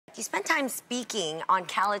You spend time speaking on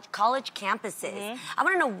college campuses. I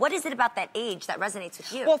want to know, what is it about that age that resonates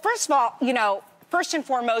with you? Well, first of all, first and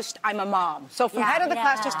foremost, I'm a mom. So from head of the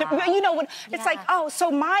class just, when it's like,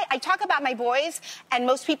 I talk about my boys, and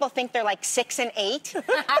most people think they're like 6 and 8, and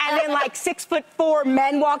then like 6'4"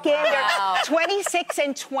 men walk in. They're 26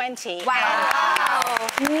 and 20. Wow.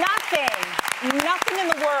 And nothing in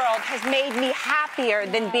the world has made me happier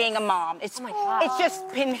than being a mom. It's just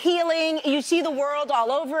been healing. You see the world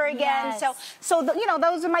all over again. So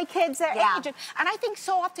those are my kids their age. And I think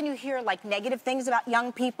so often you hear like negative things about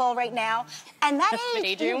young people right now. And that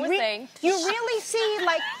age, you really see,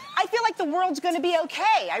 like, I feel like the world's going to be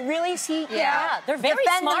okay. I really see, they're very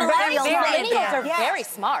smart. Millennials are very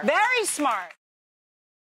smart. Very smart.